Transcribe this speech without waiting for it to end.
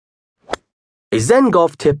A Zen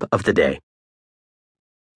golf tip of the day.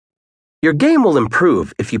 Your game will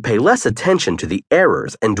improve if you pay less attention to the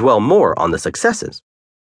errors and dwell more on the successes.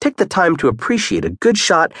 Take the time to appreciate a good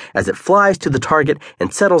shot as it flies to the target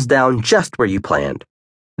and settles down just where you planned.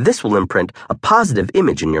 This will imprint a positive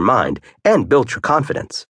image in your mind and build your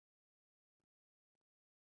confidence.